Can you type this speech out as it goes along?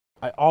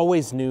I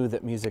always knew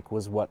that music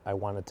was what I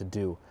wanted to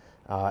do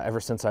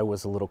ever since I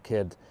was a little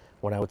kid.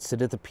 When I would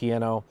sit at the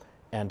piano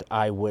and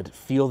I would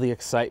feel the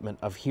excitement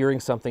of hearing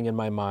something in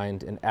my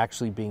mind and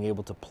actually being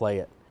able to play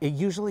it. It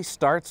usually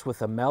starts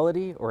with a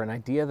melody or an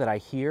idea that I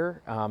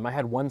hear. I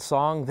had one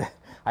song that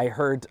I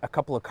heard a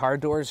couple of car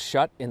doors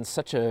shut in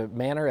such a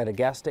manner at a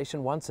gas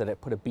station once that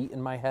it put a beat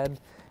in my head,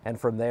 and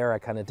from there I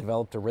kind of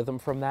developed a rhythm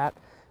from that.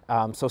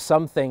 So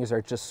some things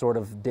are just sort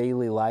of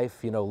daily life,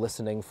 you know,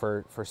 listening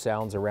for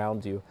sounds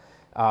around you.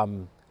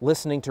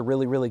 Listening to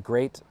really, really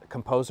great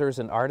composers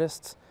and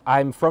artists.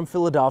 I'm from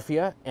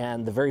Philadelphia,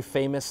 and the very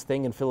famous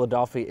thing in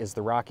Philadelphia is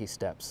the Rocky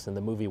Steps. In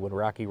the movie, when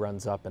Rocky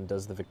runs up and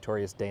does the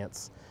victorious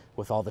dance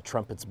with all the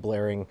trumpets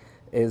blaring,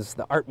 is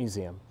the art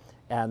museum.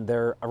 And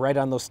they're right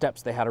on those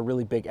steps. They had a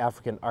really big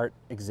African art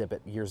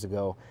exhibit years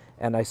ago,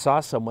 and I saw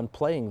someone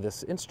playing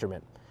this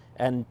instrument.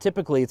 And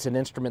typically it's an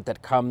instrument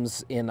that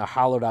comes in a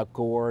hollowed out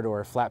gourd or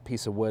a flat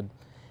piece of wood,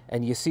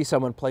 and you see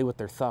someone play with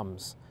their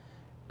thumbs.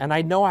 And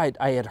I know I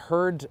had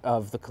heard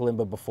of the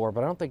kalimba before,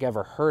 but I don't think I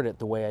ever heard it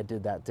the way I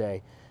did that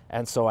day.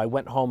 And so I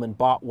went home and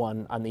bought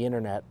one on the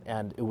internet,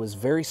 and it was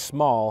very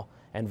small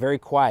and very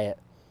quiet.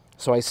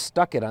 So I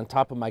stuck it on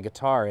top of my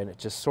guitar, and it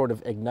just sort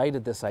of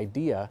ignited this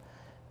idea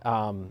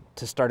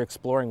to start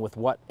exploring with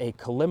what a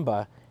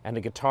kalimba and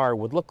a guitar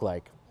would look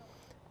like,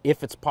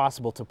 if it's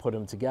possible to put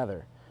them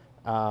together.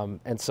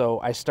 And so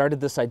I started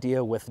this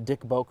idea with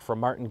Dick Boak from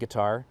Martin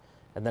Guitar,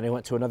 and then I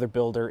went to another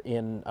builder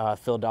in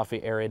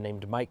Philadelphia area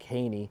named Mike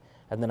Haney,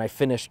 and then I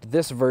finished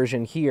this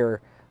version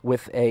here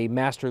with a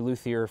master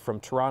luthier from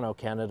Toronto,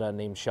 Canada,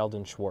 named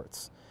Sheldon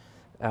Schwartz.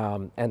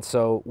 And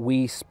so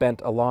we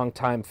spent a long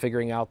time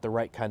figuring out the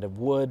right kind of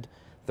wood,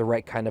 the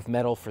right kind of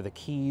metal for the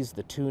keys,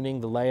 the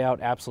tuning, the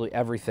layout, absolutely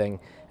everything,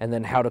 and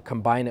then how to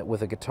combine it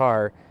with a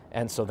guitar,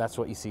 and so that's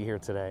what you see here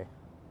today.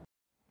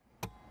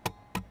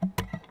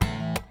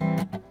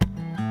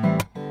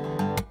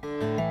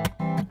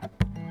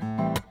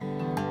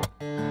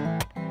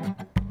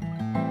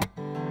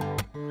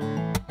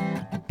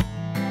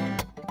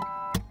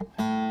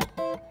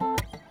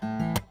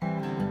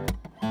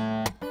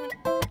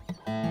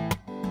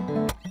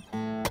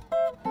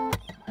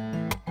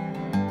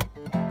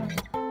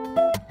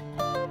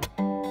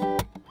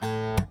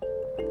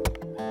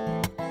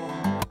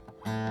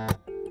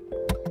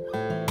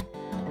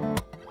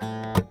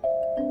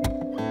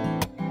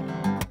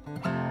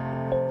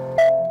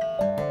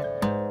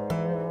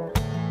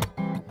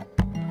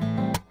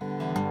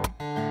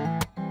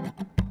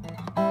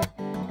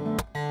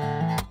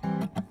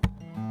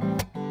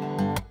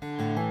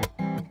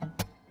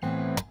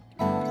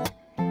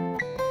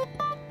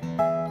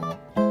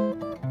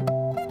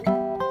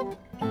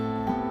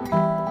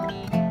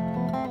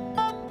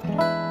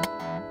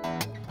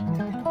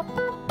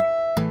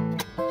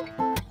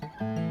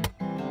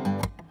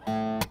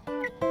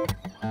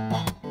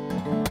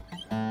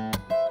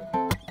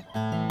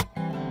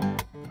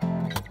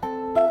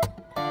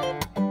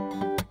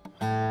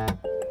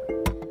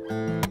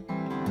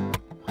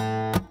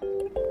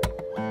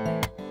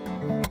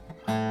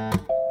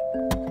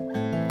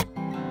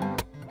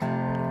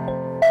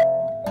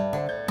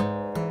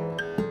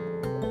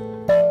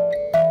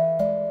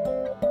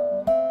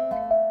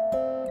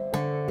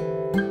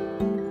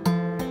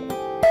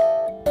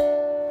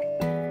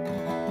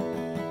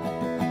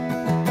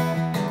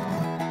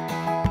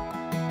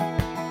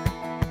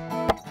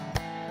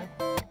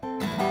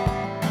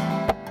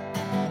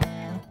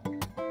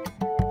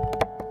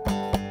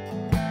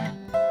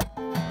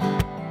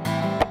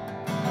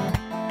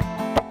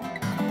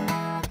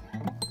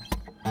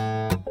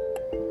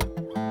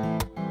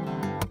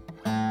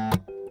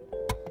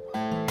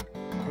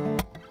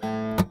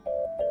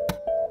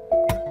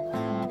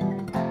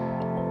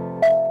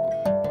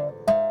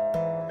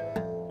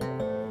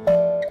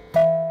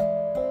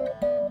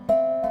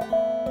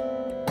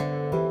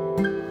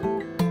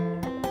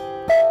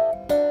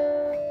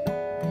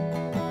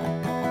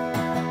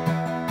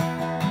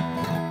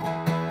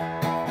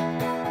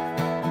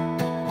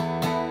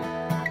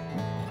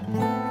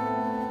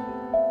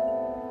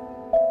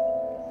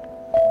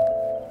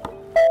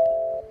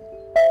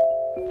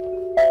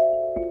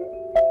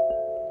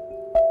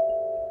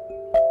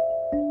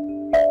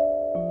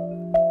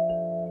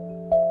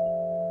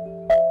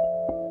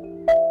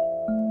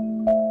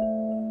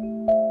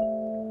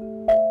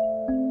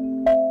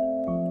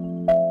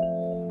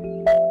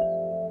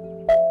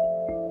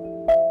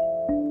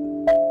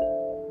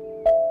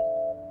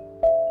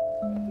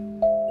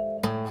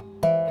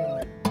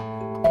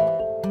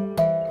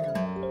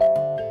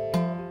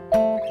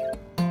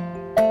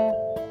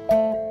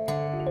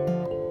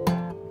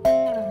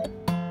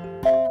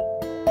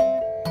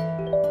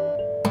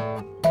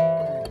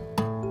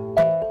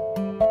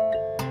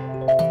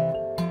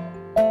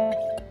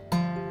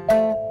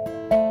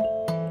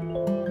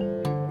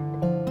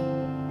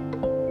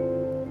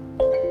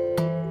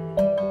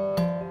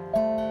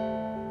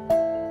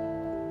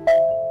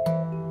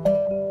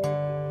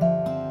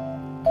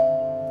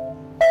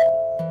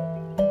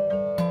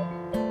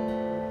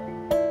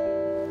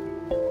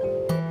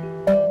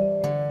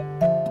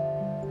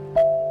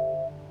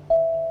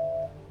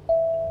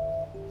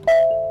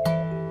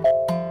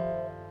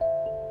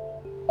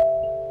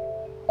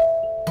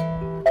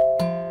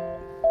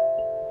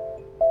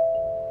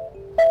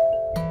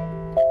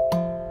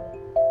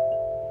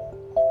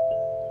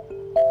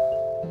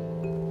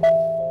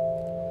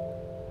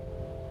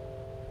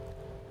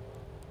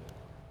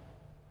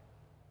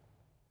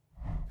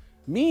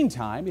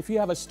 Meantime, if you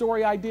have a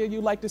story idea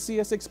you'd like to see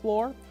us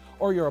explore,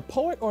 or you're a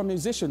poet or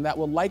musician that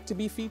would like to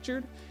be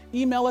featured,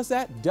 email us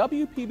at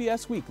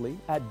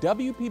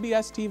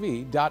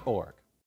WPBSweekly@WPBSTV.org.